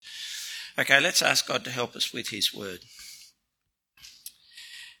Okay, let's ask God to help us with his word.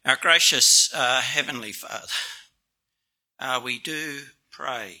 Our gracious Heavenly Father, we do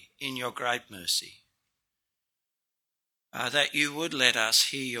pray in your great mercy that you would let us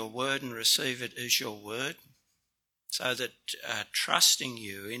hear your word and receive it as your word, so that trusting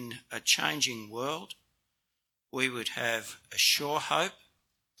you in a changing world, we would have a sure hope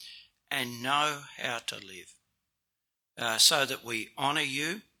and know how to live, so that we honour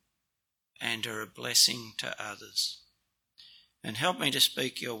you and are a blessing to others. And help me to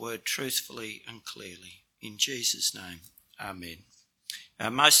speak your word truthfully and clearly. In Jesus' name, amen.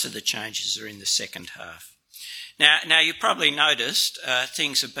 Most of the changes are in the second half. Now you probably noticed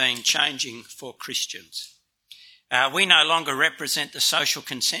things have been changing for Christians. We no longer represent the social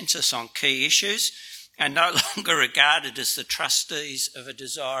consensus on key issues and no longer regarded as the trustees of a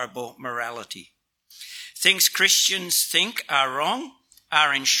desirable morality. Things Christians think are wrong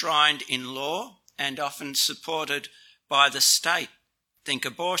are enshrined in law and often supported by the state. Think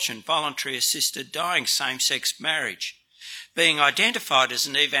abortion, voluntary assisted dying, same-sex marriage. Being identified as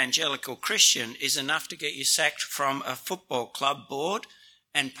an evangelical Christian is enough to get you sacked from a football club board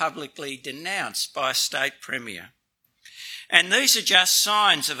and publicly denounced by a state premier. And these are just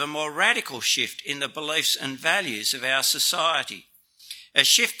signs of a more radical shift in the beliefs and values of our society, a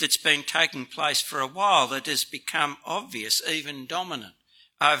shift that's been taking place for a while that has become obvious, even dominant,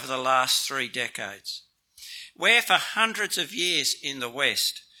 over the last 3 decades. Where for hundreds of years in the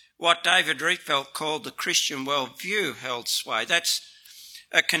West, what David Rietveld called the Christian worldview held sway. That's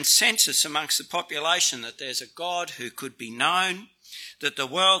a consensus amongst the population that there's a God who could be known, that the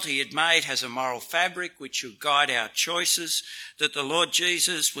world he had made has a moral fabric which should guide our choices, that the Lord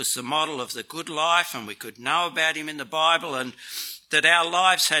Jesus was the model of the good life and we could know about him in the Bible, and that our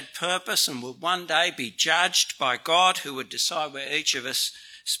lives had purpose and would one day be judged by God, who would decide where each of us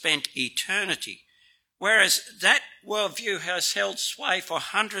spent eternity. Whereas that worldview has held sway for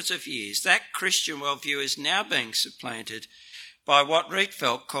hundreds of years, that Christian worldview is now being supplanted by what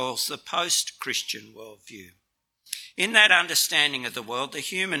Rietveld calls the post-Christian worldview. In that understanding of the world, the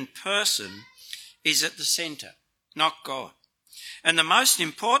human person is at the centre, not God. And the most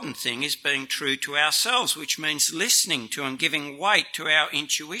important thing is being true to ourselves, which means listening to and giving weight to our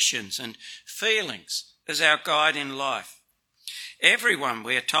intuitions and feelings as our guide in life. Everyone,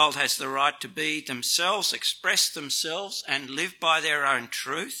 we are told, has the right to be themselves, express themselves and live by their own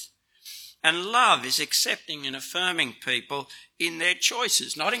truth. And love is accepting and affirming people in their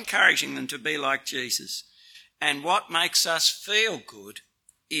choices, not encouraging them to be like Jesus. And what makes us feel good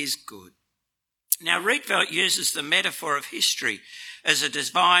is good. Now, Rietveld uses the metaphor of history as a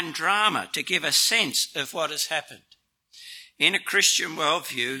divine drama to give a sense of what has happened. In a Christian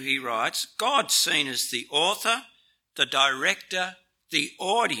worldview, he writes, God's seen as the author, the director, the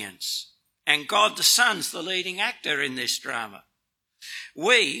audience, and God the Son's the leading actor in this drama.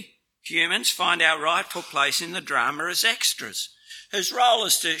 We, humans, find our rightful place in the drama as extras, whose role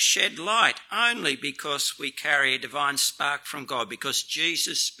is to shed light only because we carry a divine spark from God, because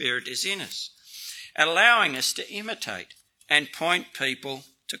Jesus' Spirit is in us, allowing us to imitate and point people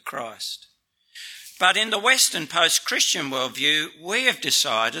to Christ. But in the Western post-Christian worldview, we have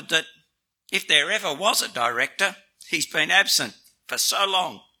decided that if there ever was a director, he's been absent for so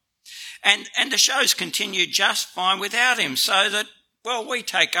long. And the shows continue just fine without him, so that, well, we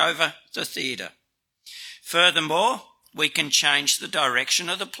take over the theatre. Furthermore, we can change the direction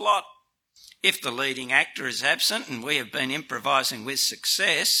of the plot. If the leading actor is absent and we have been improvising with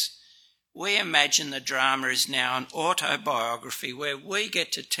success, we imagine the drama is now an autobiography where we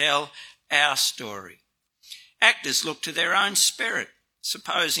get to tell our story. Actors look to their own spirit,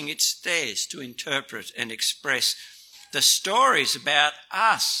 supposing it's theirs to interpret and express the stories about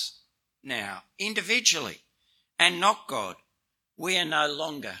us now, individually, and not God. We are no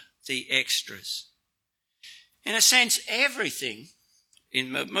longer the extras. In a sense, everything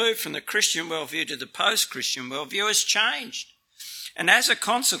in the move from the Christian worldview to the post-Christian worldview has changed. And as a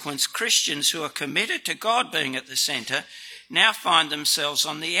consequence, Christians who are committed to God being at the centre now find themselves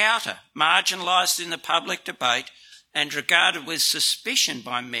on the outer, marginalised in the public debate and regarded with suspicion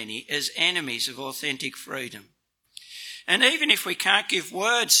by many as enemies of authentic freedom. And even if we can't give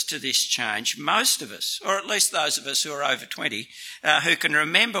words to this change, most of us, or at least those of us who are over 20, who can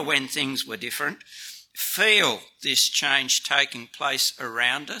remember when things were different, feel this change taking place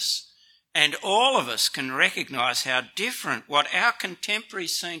around us. And all of us can recognise how different what our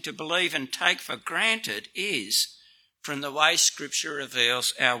contemporaries seem to believe and take for granted is from the way Scripture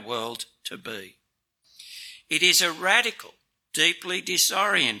reveals our world to be. It is a radical, deeply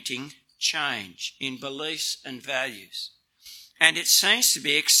disorienting change in beliefs and values. and it seems to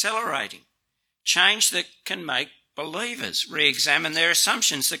be accelerating. Change that can make believers re-examine their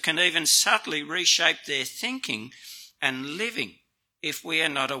assumptions, that can even subtly reshape their thinking and living if we are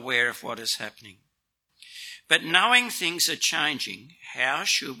not aware of what is happening. But knowing things are changing, how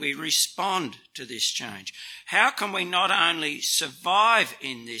should we respond to this change? How can we not only survive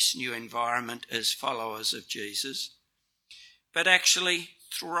in this new environment as followers of Jesus, but actually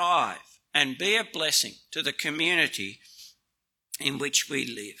thrive and be a blessing to the community in which we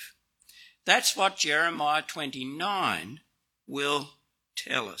live? That's what Jeremiah 29 will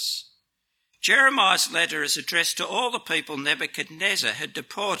tell us. Jeremiah's letter is addressed to all the people Nebuchadnezzar had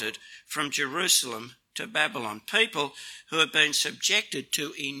deported from Jerusalem to Babylon, people who have been subjected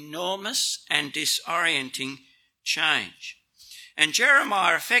to enormous and disorienting change. And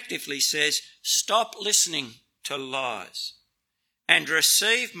Jeremiah effectively says, stop listening to lies and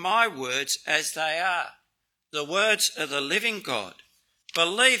receive my words as they are, the words of the living God.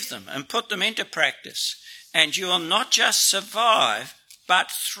 Believe them and put them into practice, and you will not just survive,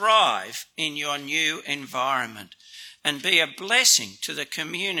 but thrive in your new environment and be a blessing to the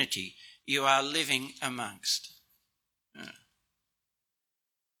community you are living amongst.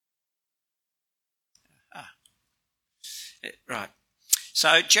 Right.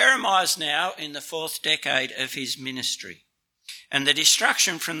 So Jeremiah's now in the 4th decade of his ministry, and the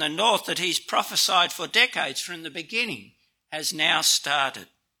destruction from the north that he's prophesied for decades from the beginning has now started.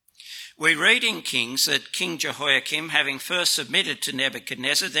 We read in Kings that King Jehoiakim, having first submitted to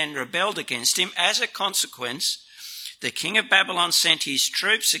Nebuchadnezzar, then rebelled against him. As a consequence, the king of Babylon sent his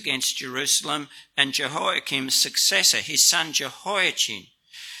troops against Jerusalem, and Jehoiakim's successor, his son Jehoiachin,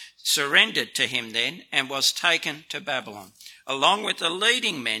 surrendered to him then and was taken to Babylon, along with the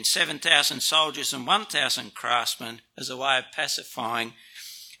leading men, 7,000 soldiers and 1,000 craftsmen, as a way of pacifying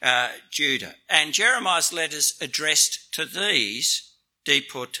Judah. And Jeremiah's letters addressed to these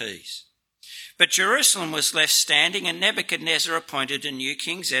deportees. But Jerusalem was left standing, and Nebuchadnezzar appointed a new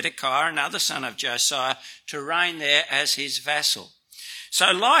king, Zedekiah, another son of Josiah, to reign there as his vassal.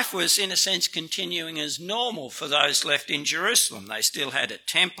 So life was, in a sense, continuing as normal for those left in Jerusalem. They still had a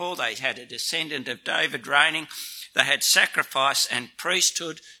temple, they had a descendant of David reigning, they had sacrifice and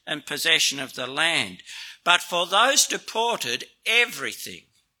priesthood and possession of the land. But for those deported, everything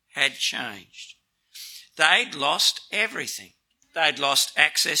had changed. They'd lost everything. They'd lost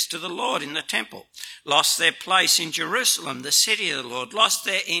access to the Lord in the temple, lost their place in Jerusalem, the city of the Lord, lost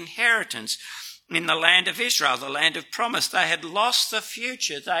their inheritance in the land of Israel, the land of promise. They had lost the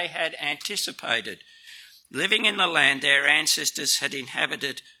future they had anticipated, living in the land their ancestors had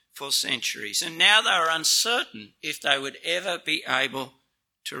inhabited for centuries. And now they were uncertain if they would ever be able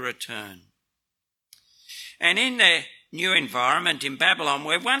to return. And in their new environment in Babylon,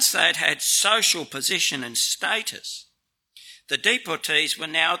 where once they had had social position and status, the deportees were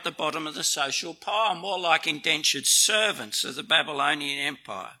now at the bottom of the social pile, more like indentured servants of the Babylonian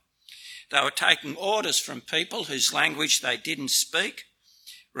Empire. They were taking orders from people whose language they didn't speak.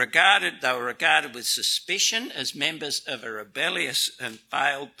 They were regarded with suspicion as members of a rebellious and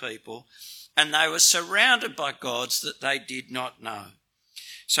failed people, and they were surrounded by gods that they did not know.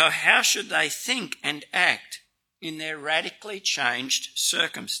 So how should they think and act in their radically changed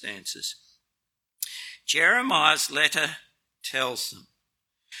circumstances? Jeremiah's letter tells them.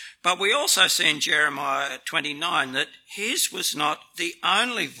 But we also see in Jeremiah 29 that his was not the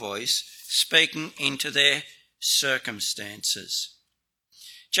only voice speaking into their circumstances.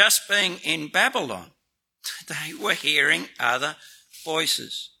 Just being in Babylon, they were hearing other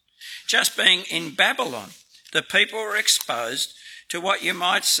voices. Just being in Babylon, the people were exposed to what you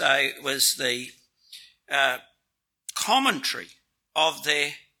might say was the commentary of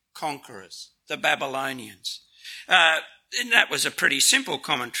their conquerors, the Babylonians. And that was a pretty simple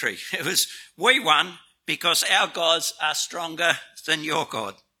commentary. It was, we won because our gods are stronger than your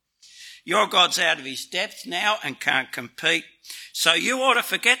God. Your God's out of his depth now and can't compete. So you ought to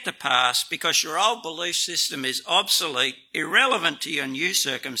forget the past because your old belief system is obsolete, irrelevant to your new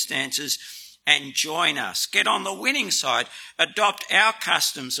circumstances, and join us. Get on the winning side. Adopt our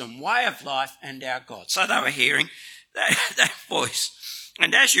customs and way of life and our God. So they were hearing that voice.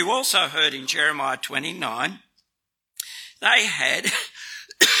 And as you also heard in Jeremiah 29, they had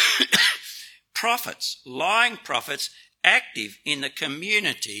prophets, lying prophets, active in the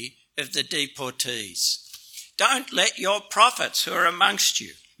community of the deportees. Don't let your prophets who are amongst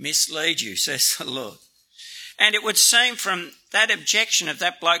you mislead you, says the Lord. And it would seem from that objection of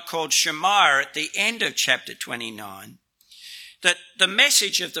that bloke called Shemaiah at the end of chapter 29 that the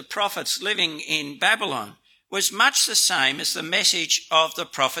message of the prophets living in Babylon was much the same as the message of the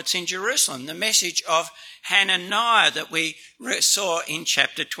prophets in Jerusalem, the message of Hananiah that we saw in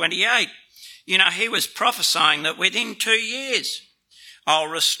chapter 28. You know, he was prophesying that within 2 years, I'll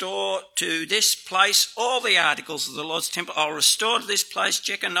restore to this place all the articles of the Lord's temple. I'll restore to this place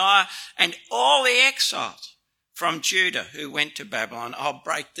Jeconiah and all the exiles from Judah who went to Babylon. I'll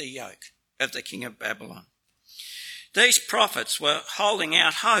break the yoke of the king of Babylon. These prophets were holding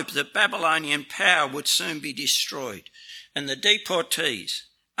out hope that Babylonian power would soon be destroyed and the deportees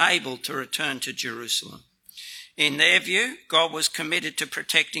able to return to Jerusalem. In their view, God was committed to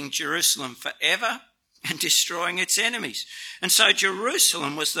protecting Jerusalem forever and destroying its enemies. And so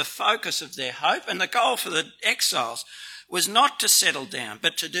Jerusalem was the focus of their hope, and the goal for the exiles was not to settle down,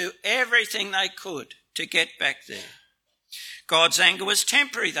 but to do everything they could to get back there. God's anger was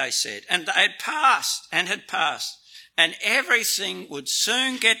temporary, they said, and they had passed, and everything would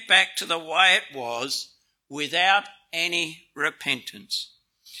soon get back to the way it was without any repentance.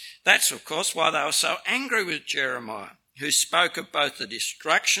 That's, of course, why they were so angry with Jeremiah, who spoke of both the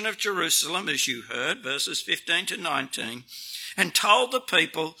destruction of Jerusalem, as you heard, verses 15 to 19, and told the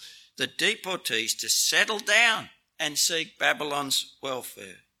people, the deportees, to settle down and seek Babylon's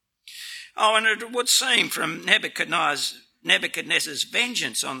welfare. Oh, and it would seem from Nebuchadnezzar's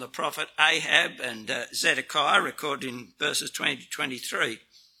vengeance on the prophet Ahab and Zedekiah, recorded in verses 20 to 23,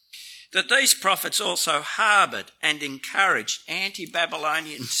 that these prophets also harboured and encouraged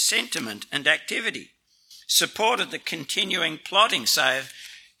anti-Babylonian sentiment and activity, supported the continuing plotting, say, of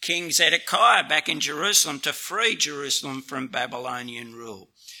King Zedekiah back in Jerusalem to free Jerusalem from Babylonian rule.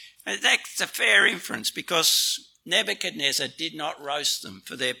 That's a fair inference because Nebuchadnezzar did not roast them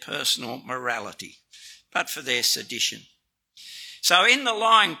for their personal morality, but for their sedition. So in the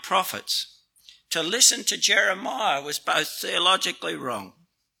lying prophets, to listen to Jeremiah was both theologically wrong,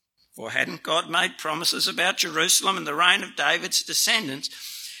 for hadn't God made promises about Jerusalem and the reign of David's descendants,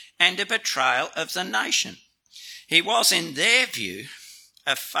 and a betrayal of the nation? He was, in their view,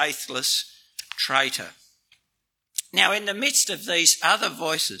 a faithless traitor. Now, in the midst of these other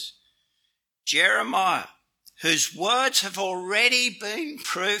voices, Jeremiah, whose words have already been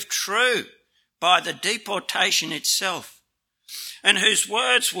proved true by the deportation itself, and whose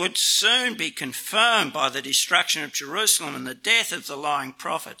words would soon be confirmed by the destruction of Jerusalem and the death of the lying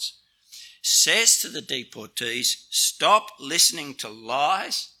prophets, says to the deportees, stop listening to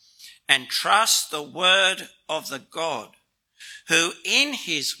lies and trust the word of the God, who in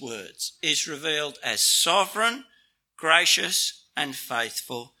his words is revealed as sovereign, gracious and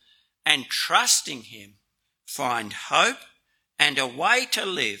faithful, and trusting him, find hope and a way to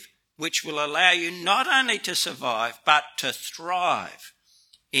live which will allow you not only to survive but to thrive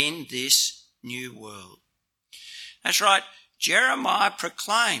in this new world. That's right, Jeremiah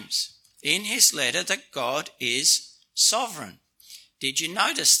proclaims in his letter that God is sovereign. Did you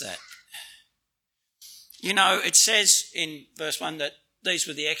notice that? You know, it says in verse 1 that these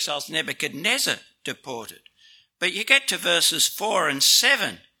were the exiles Nebuchadnezzar deported. But you get to verses 4 and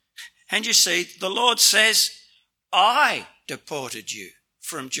 7 and you see the Lord says, I deported you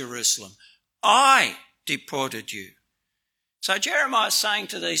from Jerusalem. I deported you. So Jeremiah is saying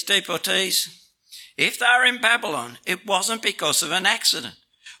to these deportees, if they are in Babylon, it wasn't because of an accident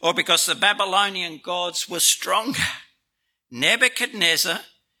or because the Babylonian gods were stronger. Nebuchadnezzar,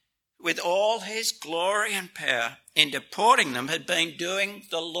 with all his glory and power in deporting them, had been doing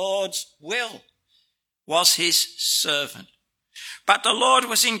the Lord's will, was his servant. But the Lord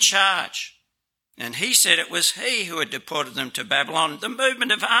was in charge. And he said it was he who had deported them to Babylon. The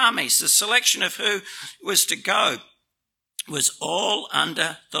movement of armies, the selection of who was to go, was all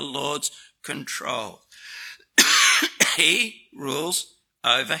under the Lord's control. He rules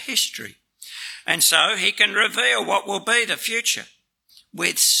over history. And so he can reveal what will be the future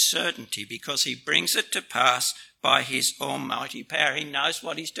with certainty because he brings it to pass by his almighty power. He knows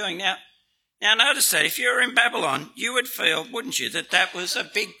what he's doing. Now notice that if you were in Babylon, you would feel, wouldn't you, that that was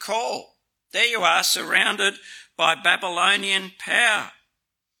a big call. There you are, surrounded by Babylonian power.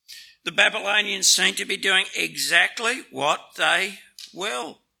 The Babylonians seem to be doing exactly what they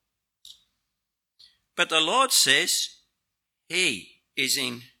will. But the Lord says he is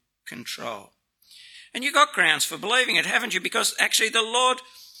in control. And you've got grounds for believing it, haven't you? Because actually the Lord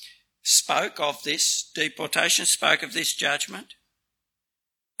spoke of this deportation, spoke of this judgment.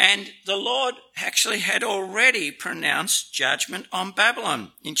 And the Lord actually had already pronounced judgment on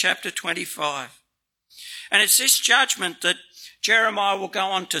Babylon in chapter 25. And it's this judgment that Jeremiah will go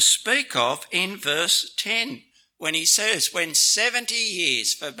on to speak of in verse 10, when he says, when 70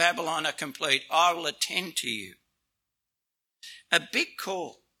 years for Babylon are complete, I will attend to you. A big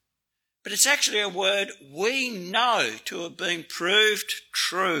call. But it's actually a word we know to have been proved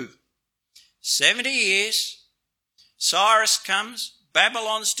true. 70 years, Cyrus comes,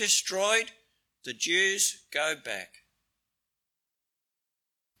 Babylon's destroyed, the Jews go back.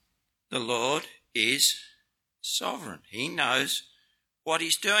 The Lord is sovereign. He knows what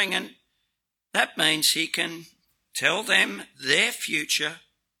he's doing, and that means he can tell them their future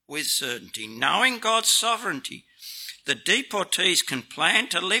with certainty. Knowing God's sovereignty, the deportees can plan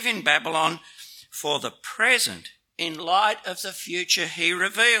to live in Babylon for the present in light of the future he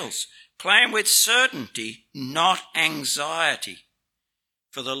reveals. Plan with certainty, not anxiety,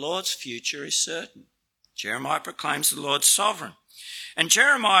 for the Lord's future is certain. Jeremiah proclaims the Lord sovereign. And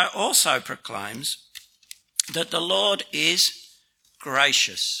Jeremiah also proclaims that the Lord is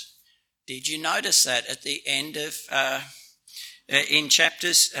gracious. Did you notice that at the end of in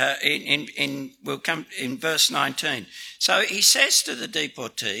chapters we'll come in verse 19. So he says to the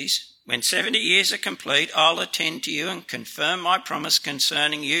deportees, when 70 years are complete, I'll attend to you and confirm my promise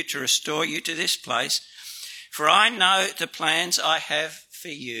concerning you to restore you to this place. For I know the plans I have for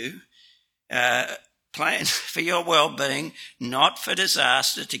you, plans for your well-being, not for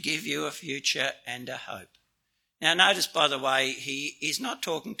disaster, to give you a future and a hope. Now notice, by the way, he is not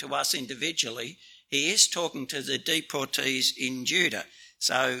talking to us individually. He is talking to the deportees in Judah.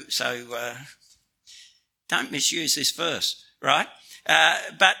 So don't misuse this verse, right?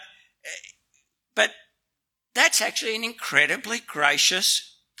 But that's actually an incredibly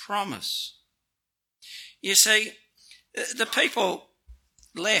gracious promise. You see, the people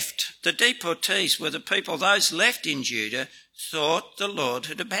left, the deportees were the people, those left in Judah, thought the Lord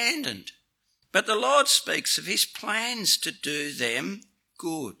had abandoned. But the Lord speaks of his plans to do them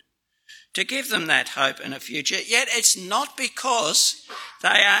good, to give them that hope and a future. Yet it's not because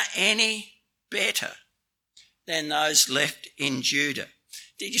they are any better than those left in Judah.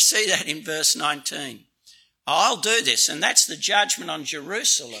 Did you see that in verse 19? I'll do this, and that's the judgment on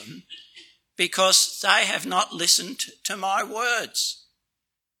Jerusalem, because they have not listened to my words.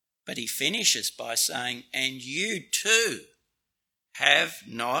 But he finishes by saying, and you too have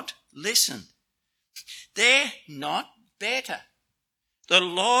not listened. They're not better. The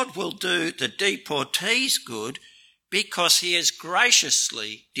Lord will do the deportees good because he is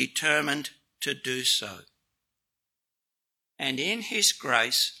graciously determined to do so. And in his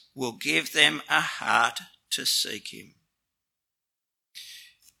grace will give them a heart to seek him.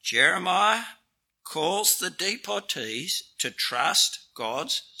 Jeremiah calls the deportees to trust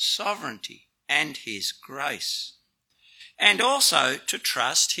God's sovereignty and his grace, and also to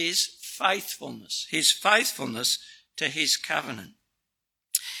trust his faithfulness to his covenant.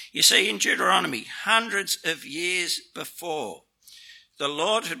 You see, in Deuteronomy, hundreds of years before, the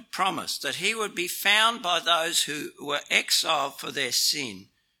Lord had promised that he would be found by those who were exiled for their sin,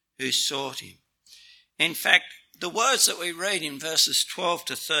 who sought him. In fact, the words that we read in verses 12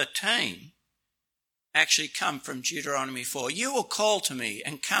 to 13 actually come from Deuteronomy 4. You will call to me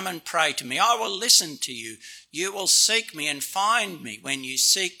and come and pray to me. I will listen to you. You will seek me and find me. When you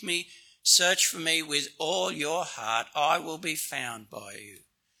seek me, search for me with all your heart. I will be found by you.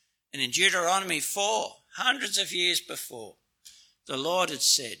 And in Deuteronomy 4, hundreds of years before, the Lord had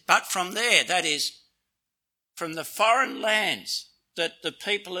said, but from there, that is, from the foreign lands that the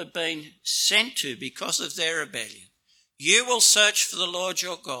people have been sent to because of their rebellion, you will search for the Lord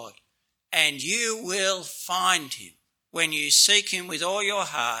your God, and you will find him when you seek him with all your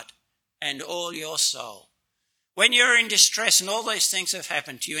heart and all your soul. When you're in distress and all these things have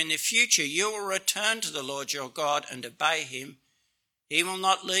happened to you, in the future you will return to the Lord your God and obey him. He will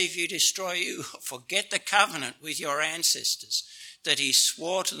not leave you, destroy you, or forget the covenant with your ancestors that he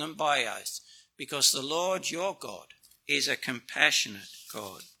swore to them by oath, because the Lord your God is a compassionate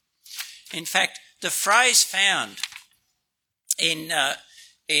God. In fact, the phrase found in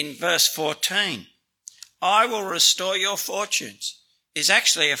verse 14, I will restore your fortunes, is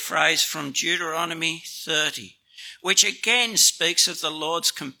actually a phrase from Deuteronomy 30, which again speaks of the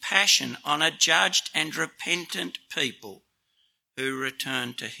Lord's compassion on a judged and repentant people who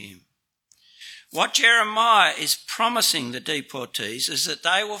return to him. What Jeremiah is promising the deportees is that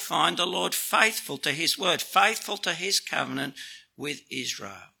they will find the Lord faithful to his word, faithful to his covenant with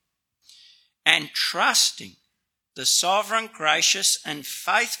Israel. And trusting the sovereign, gracious and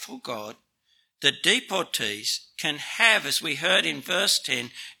faithful God, the deportees can have, as we heard in verse 10,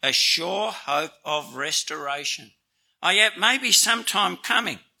 a sure hope of restoration. Oh, yeah, maybe sometime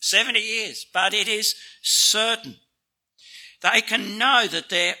coming, 70 years, but it is certain. They can know that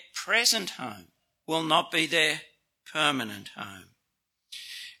their present home will not be their permanent home.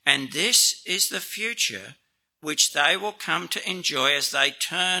 And this is the future which they will come to enjoy as they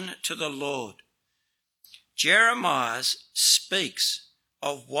turn to the Lord. Jeremiah speaks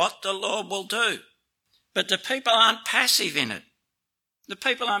of what the Lord will do, but the people aren't passive in it. The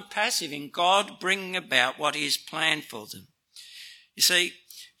people aren't passive in God bringing about what he has planned for them. You see,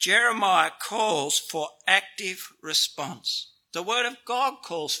 Jeremiah calls for active response. The word of God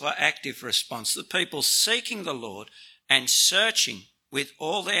calls for active response. The people seeking the Lord and searching with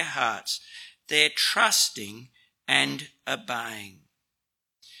all their hearts. They're trusting and obeying.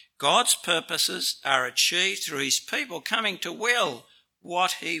 God's purposes are achieved through his people coming to will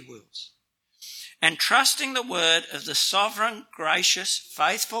what he wills. And trusting the word of the sovereign, gracious,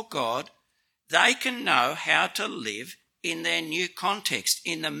 faithful God, they can know how to live in their new context,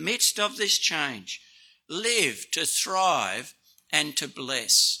 in the midst of this change. Live to thrive and to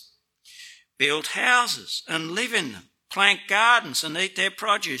bless. Build houses and live in them. Plant gardens and eat their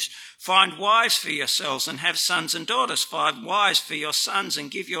produce. Find wives for yourselves and have sons and daughters. Find wives for your sons and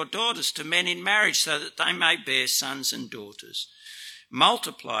give your daughters to men in marriage so that they may bear sons and daughters.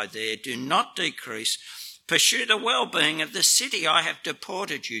 Multiply there, do not decrease. Pursue the well-being of the city I have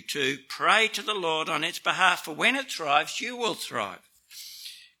deported you to. Pray to the Lord on its behalf, for when it thrives, you will thrive.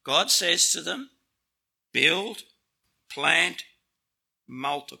 God says to them, build, plant,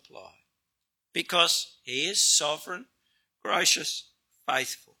 multiply, because he is sovereign, gracious,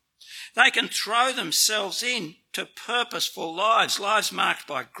 faithful. They can throw themselves into purposeful lives marked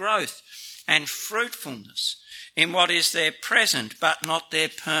by growth and fruitfulness in what is their present but not their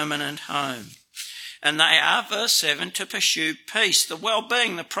permanent home. And they are, verse 7, to pursue peace, the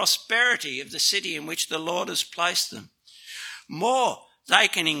well-being, the prosperity of the city in which the Lord has placed them. More, they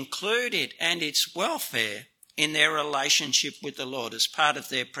can include it and its welfare in their relationship with the Lord as part of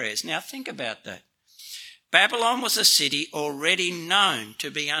their prayers. Now think about that. Babylon was a city already known to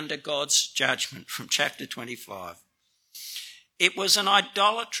be under God's judgment from chapter 25. It was an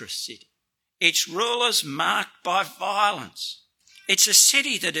idolatrous city. Its rulers marked by violence. It's a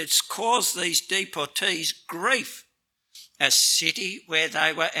city that has caused these deportees grief, a city where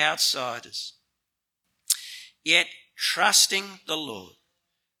they were outsiders. Yet, trusting the Lord,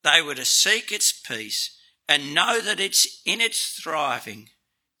 they were to seek its peace and know that it's in its thriving,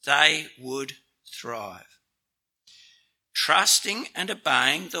 they would thrive. Trusting and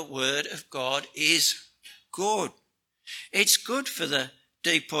obeying the word of God is good. It's good for the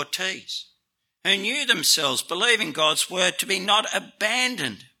deportees who knew themselves, believing God's word, to be not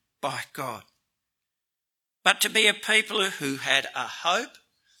abandoned by God, but to be a people who had a hope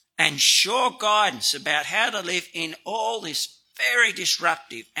and sure guidance about how to live in all this very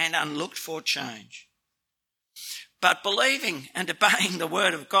disruptive and unlooked for change. But believing and obeying the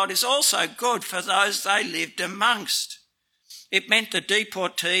word of God is also good for those they lived amongst. It meant the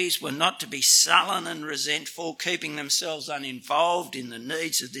deportees were not to be sullen and resentful, keeping themselves uninvolved in the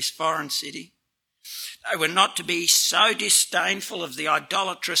needs of this foreign city. They were not to be so disdainful of the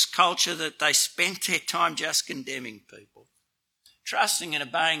idolatrous culture that they spent their time just condemning people. Trusting and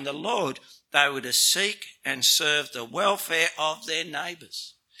obeying the Lord, they were to seek and serve the welfare of their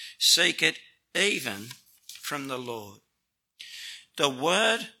neighbours. Seek it even from the Lord. The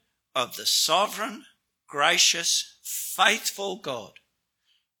word of the sovereign, gracious, faithful God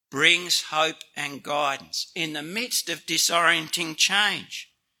brings hope and guidance in the midst of disorienting change.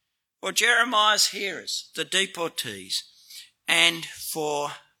 For Jeremiah's hearers, the deportees, and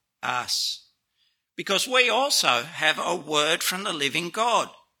for us. Because we also have a word from the living God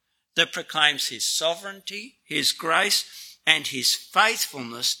that proclaims his sovereignty, his grace, and his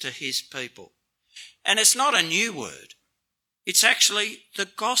faithfulness to his people. And it's not a new word. It's actually the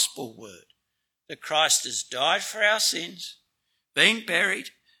gospel word that Christ has died for our sins, been buried,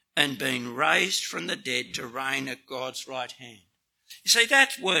 and been raised from the dead to reign at God's right hand. You see,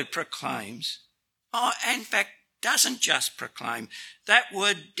 that word proclaims, in fact, doesn't just proclaim, that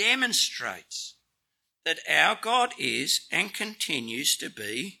word demonstrates that our God is and continues to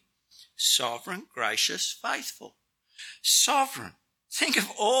be sovereign, gracious, faithful. Sovereign. Think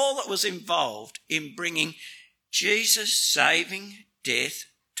of all that was involved in bringing Jesus' saving death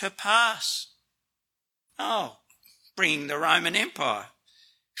to pass. Bringing the Roman Empire,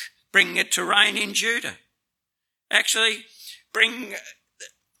 bringing it to reign in Judah. Actually, bring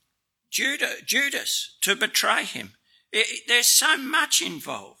Judas to betray him. There's so much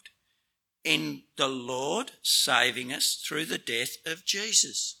involved in the Lord saving us through the death of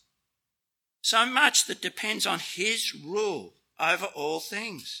Jesus. So much that depends on his rule over all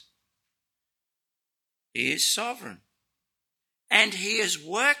things. He is sovereign. And he has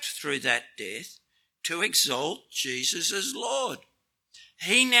worked through that death to exalt Jesus as Lord.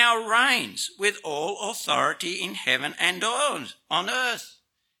 He now reigns with all authority in heaven and on earth.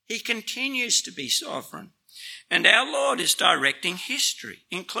 He continues to be sovereign. And our Lord is directing history,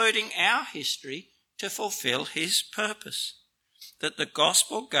 including our history, to fulfill his purpose, that the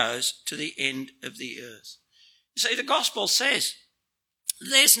gospel goes to the end of the earth. You see, the gospel says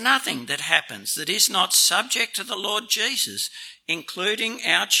there's nothing that happens that is not subject to the Lord Jesus, including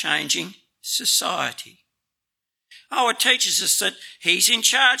our changing society. Oh, it teaches us that he's in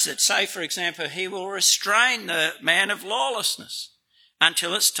charge, that, say, for example, he will restrain the man of lawlessness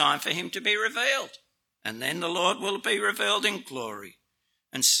until it's time for him to be revealed. And then the Lord will be revealed in glory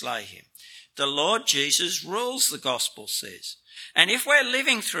and slay him. The Lord Jesus rules, the gospel says. And if we're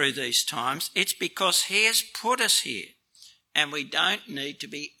living through these times, it's because he has put us here. And we don't need to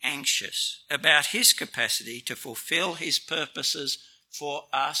be anxious about his capacity to fulfill his purposes for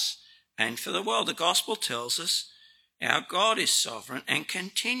us and for the world. The gospel tells us our God is sovereign and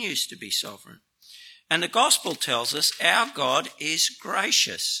continues to be sovereign. And the gospel tells us our God is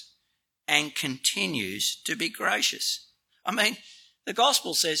gracious and continues to be gracious. I mean, the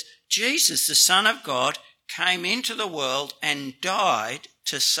gospel says Jesus, the Son of God, came into the world and died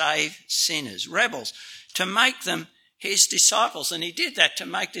to save sinners, rebels, to make them his disciples. And he did that to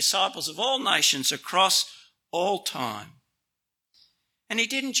make disciples of all nations across all time. And he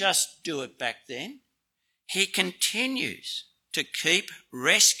didn't just do it back then. He continues to keep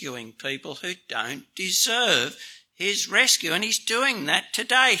rescuing people who don't deserve his rescue. And he's doing that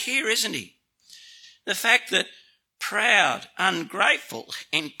today here, isn't he? The fact that proud, ungrateful,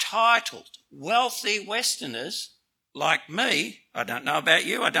 entitled, wealthy Westerners like me, I don't know about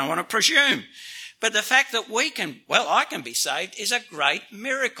you, I don't want to presume, but the fact that I can be saved is a great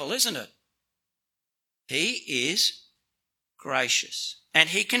miracle, isn't it? He is gracious. And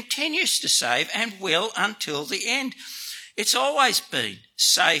he continues to save and will until the end. It's always been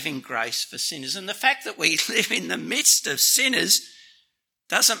saving grace for sinners. And the fact that we live in the midst of sinners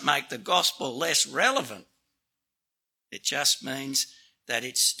doesn't make the gospel less relevant. It just means that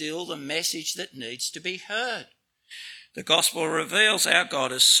it's still the message that needs to be heard. The gospel reveals our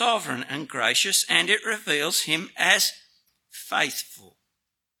God as sovereign and gracious, and it reveals him as faithful.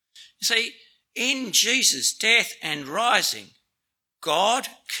 You see, in Jesus' death and rising, God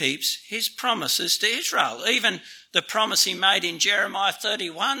keeps his promises to Israel, even the promise he made in Jeremiah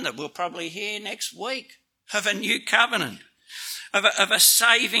 31 that we'll probably hear next week, of a new covenant, of a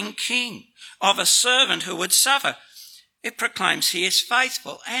saving king, of a servant who would suffer. It proclaims he is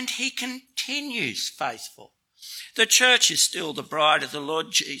faithful, and he continues faithful. The church is still the bride of the Lord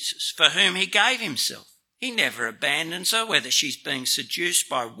Jesus, for whom he gave himself. He never abandons her, whether she's being seduced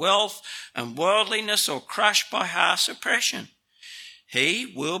by wealth and worldliness or crushed by harsh oppression.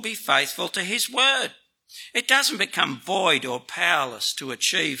 He will be faithful to his word. It doesn't become void or powerless to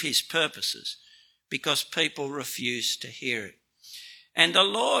achieve his purposes because people refuse to hear it. And the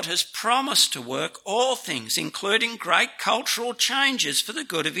Lord has promised to work all things, including great cultural changes for the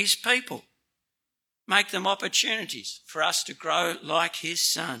good of his people. Make them opportunities for us to grow like his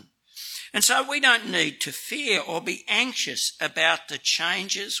Son. And so we don't need to fear or be anxious about the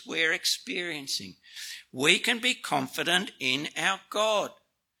changes we're experiencing. We can be confident in our God,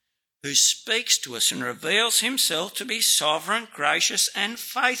 who speaks to us and reveals himself to be sovereign, gracious, and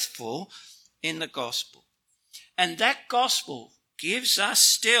faithful in the gospel. And that gospel gives us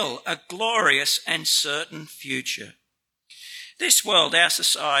still a glorious and certain future. This world, our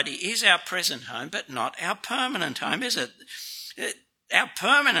society, is our present home, but not our permanent home, is it? Our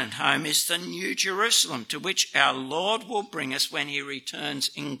permanent home is the New Jerusalem, to which our Lord will bring us when he returns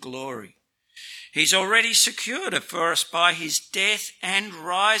in glory. He's already secured it for us by his death and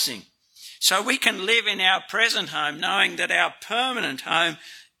rising. So we can live in our present home knowing that our permanent home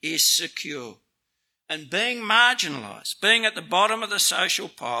is secure. And being marginalised, being at the bottom of the social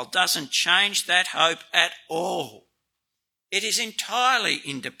pile, doesn't change that hope at all. It is entirely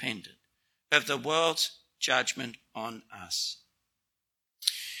independent of the world's judgment on us.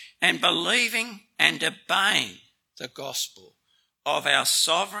 And believing and obeying the gospel of our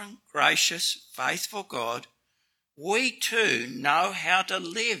sovereign, gracious, faithful God, we too know how to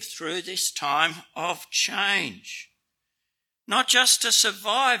live through this time of change. Not just to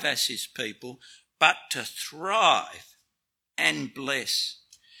survive as his people, but to thrive and bless.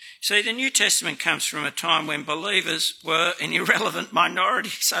 See, the New Testament comes from a time when believers were an irrelevant minority,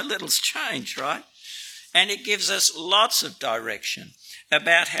 so little's changed, right? And it gives us lots of direction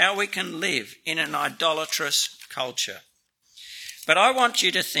about how we can live in an idolatrous culture. But I want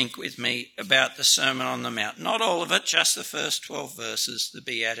you to think with me about the Sermon on the Mount. Not all of it, just the first 12 verses, the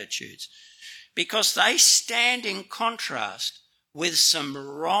Beatitudes, because they stand in contrast with some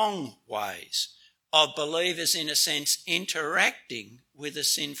wrong ways of believers, in a sense, interacting with a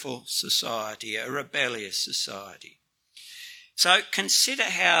sinful society, a rebellious society. So consider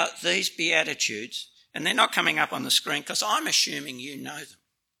how these Beatitudes, and they're not coming up on the screen because I'm assuming you know them.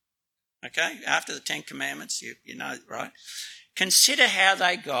 Okay? After the Ten Commandments, you know, right? Consider how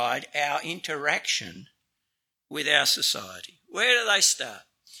they guide our interaction with our society. Where do they start?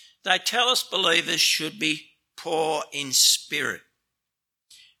 They tell us believers should be poor in spirit,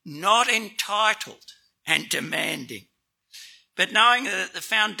 not entitled and demanding, but knowing that the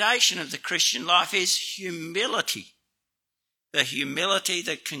foundation of the Christian life is humility, the humility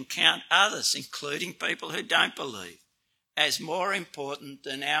that can count others, including people who don't believe, as more important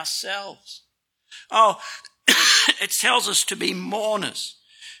than ourselves. It tells us to be mourners,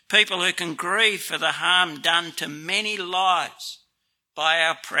 people who can grieve for the harm done to many lives by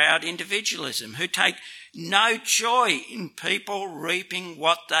our proud individualism, who take no joy in people reaping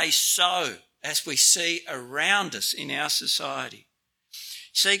what they sow, as we see around us in our society.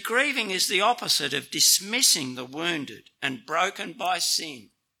 See, grieving is the opposite of dismissing the wounded and broken by sin,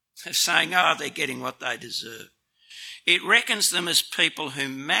 of saying, they're getting what they deserve. It reckons them as people who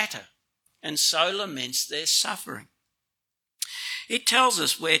matter and so laments their suffering. It tells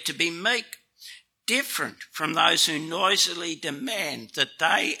us we're to be meek, different from those who noisily demand that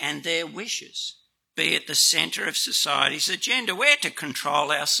they and their wishes be at the centre of society's agenda. We're to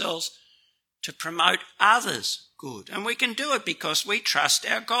control ourselves to promote others' good. And we can do it because we trust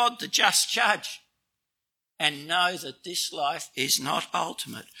our God, the just judge, and know that this life is not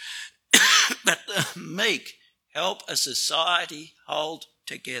ultimate. But the meek help a society hold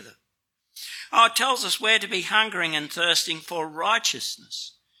together. It tells us we're to be hungering and thirsting for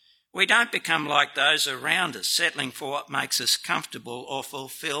righteousness. We don't become like those around us, settling for what makes us comfortable or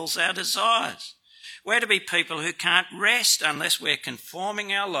fulfills our desires. We're to be people who can't rest unless we're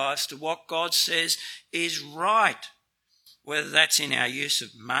conforming our lives to what God says is right, whether that's in our use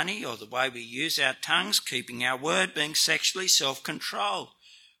of money or the way we use our tongues, keeping our word, being sexually self-controlled.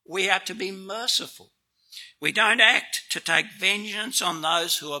 We are to be merciful. We don't act to take vengeance on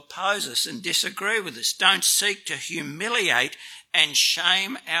those who oppose us and disagree with us. Don't seek to humiliate and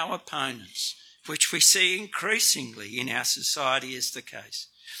shame our opponents, which we see increasingly in our society is the case.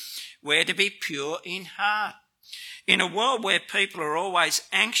 We're to be pure in heart. In a world where people are always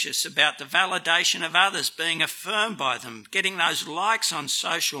anxious about the validation of others, being affirmed by them, getting those likes on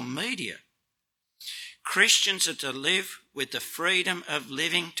social media, Christians are to live with the freedom of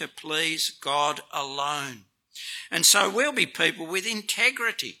living to please God alone. And so we'll be people with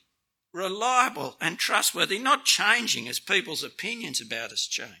integrity, reliable and trustworthy, not changing as people's opinions about us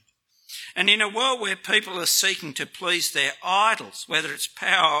change. And in a world where people are seeking to please their idols, whether it's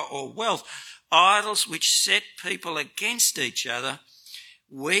power or wealth, idols which set people against each other,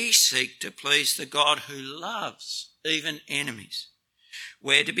 we seek to please the God who loves even enemies.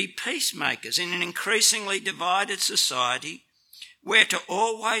 We're to be peacemakers in an increasingly divided society. We're to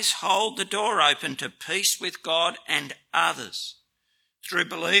always hold the door open to peace with God and others through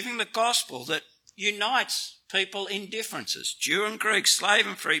believing the gospel that unites people in differences, Jew and Greek, slave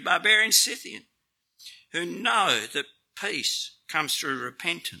and free, barbarian, Scythian, who know that peace comes through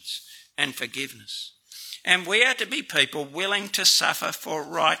repentance and forgiveness. And we are to be people willing to suffer for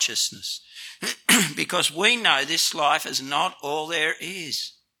righteousness because we know this life is not all there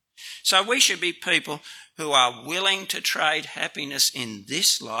is. So we should be people who are willing to trade happiness in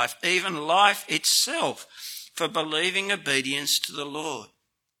this life, even life itself, for believing obedience to the Lord.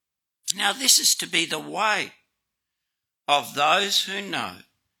 Now, this is to be the way of those who know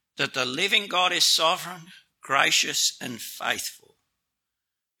that the living God is sovereign, gracious and faithful,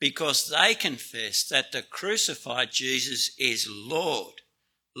 because they confess that the crucified Jesus is Lord,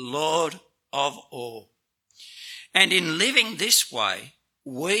 Lord of all. And in living this way,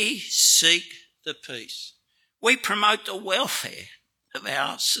 we seek the peace. We promote the welfare of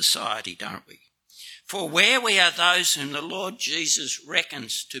our society, don't we? For where we are those whom the Lord Jesus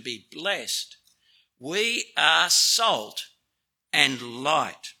reckons to be blessed, we are salt and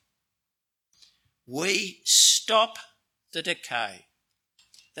light. We stop the decay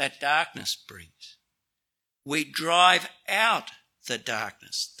that darkness brings. We drive out the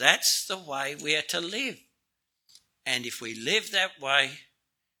darkness. That's the way we are to live. And if we live that way,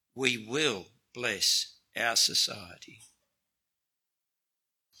 we will bless our society.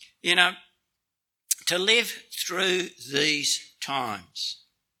 You know, to live through these times,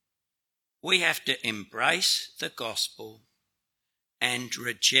 we have to embrace the gospel and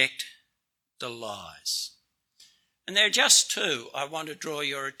reject the lies. And there are just two I want to draw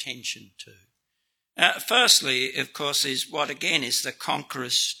your attention to. Firstly, of course, is what again is the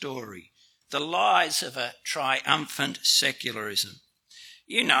conqueror's story, the lies of a triumphant secularism.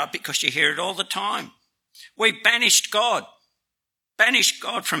 You know it because you hear it all the time. We banished God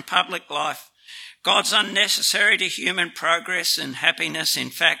from public life. God's unnecessary to human progress and happiness. In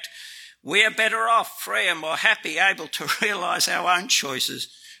fact, we are better off, freer, more happy, able to realise our own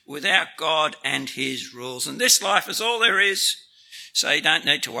choices without God and his rules. And this life is all there is, so you don't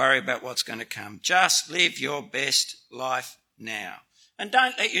need to worry about what's going to come. Just live your best life now. And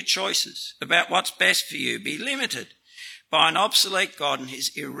don't let your choices about what's best for you be limited by an obsolete God and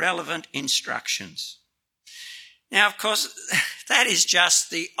his irrelevant instructions. Now, of course, that is just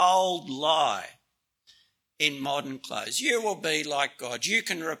the old lie in modern clothes. You will be like God. You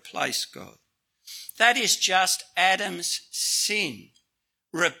can replace God. That is just Adam's sin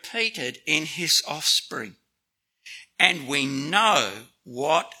repeated in his offspring. And we know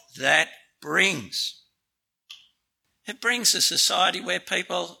what that brings. It brings a society where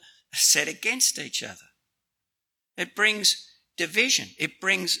people are set against each other. It brings division. It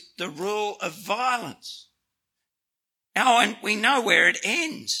brings the rule of violence. Oh, and we know where it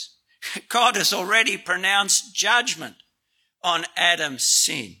ends. God has already pronounced judgment on Adam's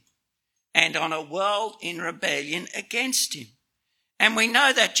sin and on a world in rebellion against him. And we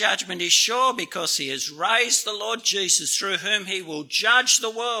know that judgment is sure because he has raised the Lord Jesus, through whom he will judge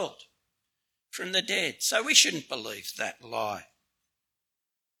the world from the dead. So we shouldn't believe that lie.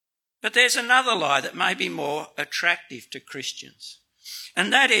 But there's another lie that may be more attractive to Christians.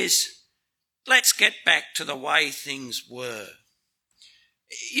 And that is, let's get back to the way things were.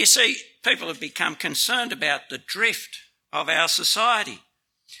 You see, people have become concerned about the drift of our society.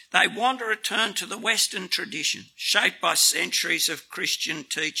 They want a return to the Western tradition, shaped by centuries of Christian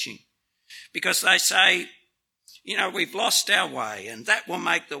teaching, because they say, we've lost our way and that will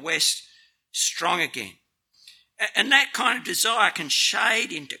make the West strong again. And that kind of desire can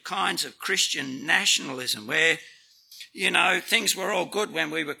shade into kinds of Christian nationalism where, things were all good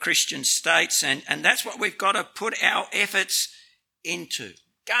when we were Christian states, and that's what we've got to put our efforts into,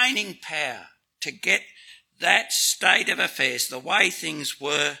 gaining power to get that state of affairs the way things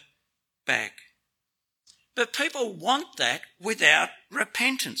were back. But people want that without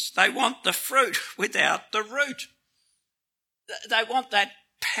repentance. They want the fruit without the root. They want that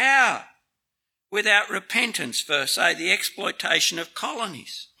power without repentance for, say, the exploitation of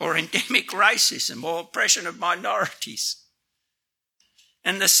colonies or endemic racism or oppression of minorities.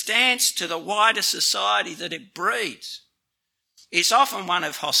 And the stance to the wider society that it breeds is often one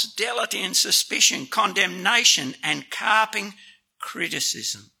of hostility and suspicion, condemnation and carping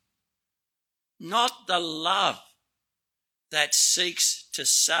criticism, not the love that seeks to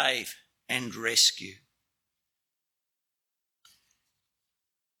save and rescue.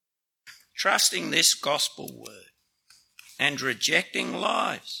 Trusting this gospel word and rejecting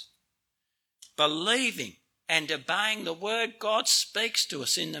lies, believing and obeying the word God speaks to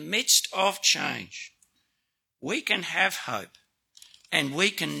us in the midst of change, we can have hope and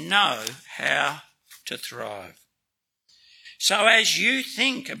we can know how to thrive. So as you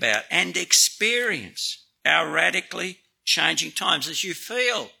think about and experience our radically changing times, as you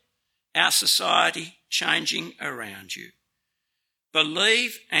feel our society changing around you,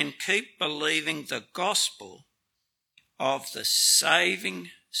 believe and keep believing the gospel of the saving,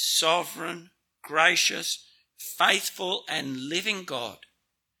 sovereign, gracious, faithful and living God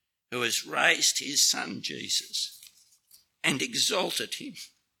who has raised his Son Jesus and exalted him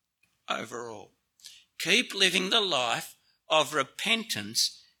over all. Keep living the life of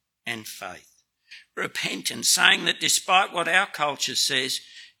repentance and faith. Repentance, saying that despite what our culture says,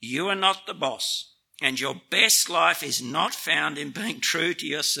 you are not the boss and your best life is not found in being true to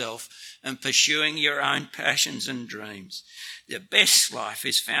yourself and pursuing your own passions and dreams. The best life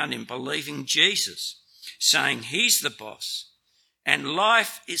is found in believing Jesus, saying he's the boss, and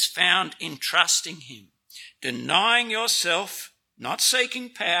life is found in trusting him. Denying yourself, not seeking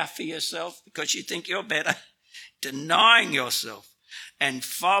power for yourself because you think you're better, denying yourself and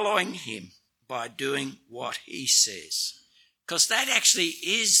following him by doing what he says. Because that actually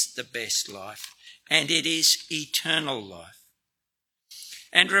is the best life and it is eternal life.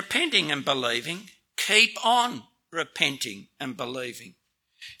 And repenting and believing, keep on repenting and believing,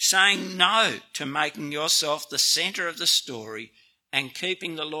 saying no to making yourself the centre of the story and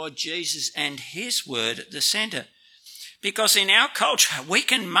keeping the Lord Jesus and his word at the centre. Because in our culture, we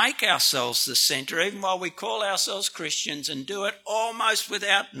can make ourselves the centre even while we call ourselves Christians and do it almost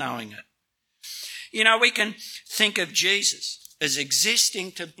without knowing it. We can think of Jesus as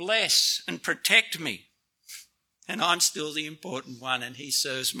existing to bless and protect me, and I'm still the important one and he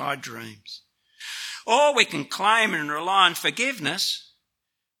serves my dreams. Or we can claim and rely on forgiveness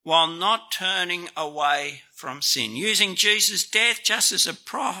while not turning away from sin, using Jesus' death just as a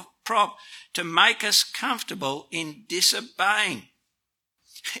prop to make us comfortable in disobeying,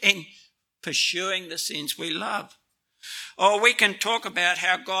 in pursuing the sins we love. Or we can talk about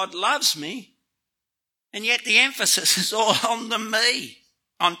how God loves me, and yet the emphasis is all on the me,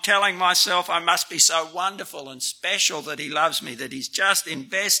 on telling myself I must be so wonderful and special that he loves me, that he's just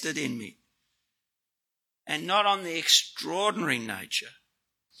invested in me, and not on the extraordinary nature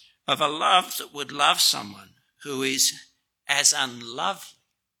of a love that would love someone who is as unlovely,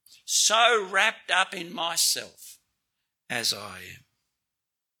 so wrapped up in myself as I am.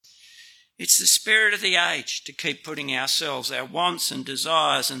 It's the spirit of the age to keep putting ourselves, our wants and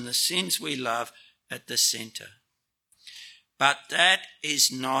desires and the sins we love at the centre. But that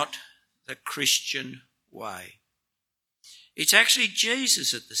is not the Christian way. It's actually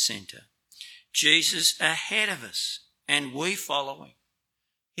Jesus at the centre, Jesus ahead of us and we following.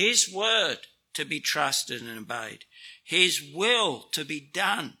 His word to be trusted and obeyed. His will to be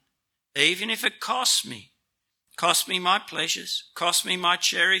done, even if it costs me. Cost me my pleasures, cost me my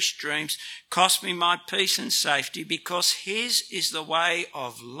cherished dreams, cost me my peace and safety, because his is the way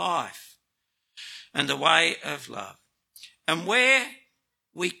of life and the way of love. And where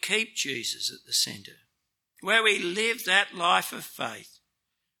we keep Jesus at the centre, where we live that life of faith,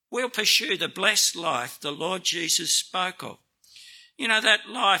 we'll pursue the blessed life the Lord Jesus spoke of. You know, that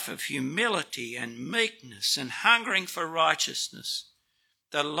life of humility and meekness and hungering for righteousness.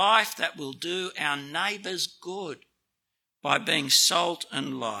 The life that will do our neighbours good by being salt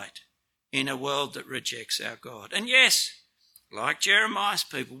and light in a world that rejects our God. And yes, like Jeremiah's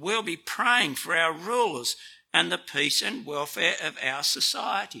people, we'll be praying for our rulers and the peace and welfare of our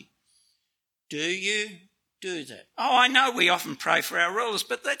society. Do you do that? Oh, I know we often pray for our rulers,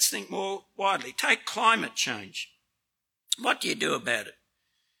 but let's think more widely. Take climate change. What do you do about it?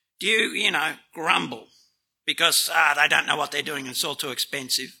 Do you, grumble because they don't know what they're doing and it's all too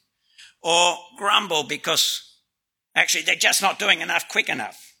expensive? Or grumble because actually they're just not doing enough quick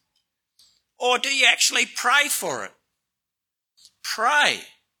enough? Or do you actually pray for it? Pray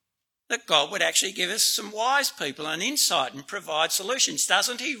that God would actually give us some wise people and insight and provide solutions.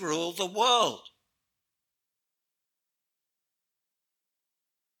 Doesn't he rule the world?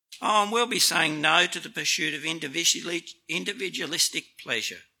 Oh, and we'll be saying no to the pursuit of individualistic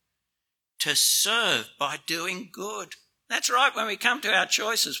pleasure, to serve by doing good. That's right, when we come to our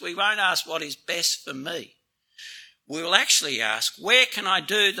choices, we won't ask what is best for me. We will actually ask, where can I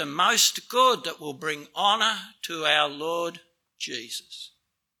do the most good that will bring honour to our Lord Jesus?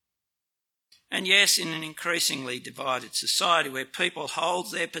 And yes, in an increasingly divided society where people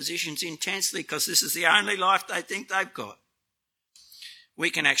hold their positions intensely because this is the only life they think they've got, we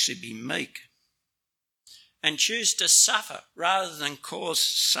can actually be meek and choose to suffer rather than cause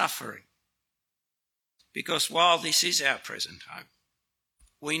suffering. Because while this is our present home,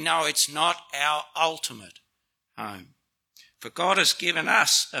 we know it's not our ultimate home. For God has given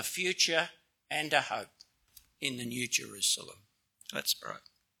us a future and a hope in the New Jerusalem. Let's pray.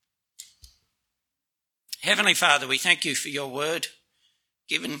 Heavenly Father, we thank you for your word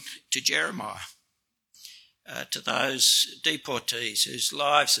given to Jeremiah, to those deportees whose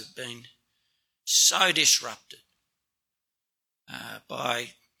lives have been so disrupted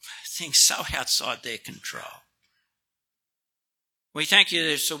by things so outside their control. We thank you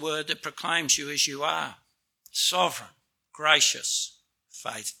that it's a word that proclaims you as you are, sovereign, gracious,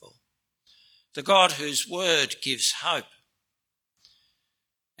 faithful, the God whose word gives hope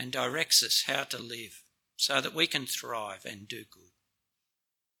and directs us how to live so that we can thrive and do good.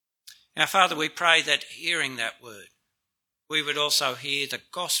 Now, Father, we pray that hearing that word, we would also hear the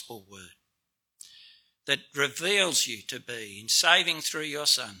gospel word that reveals you to be in saving through your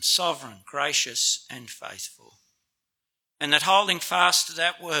Son, sovereign, gracious and faithful. And that holding fast to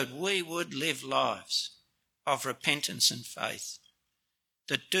that word, we would live lives of repentance and faith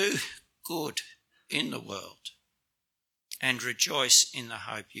that do good in the world and rejoice in the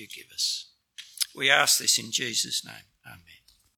hope you give us. We ask this in Jesus' name.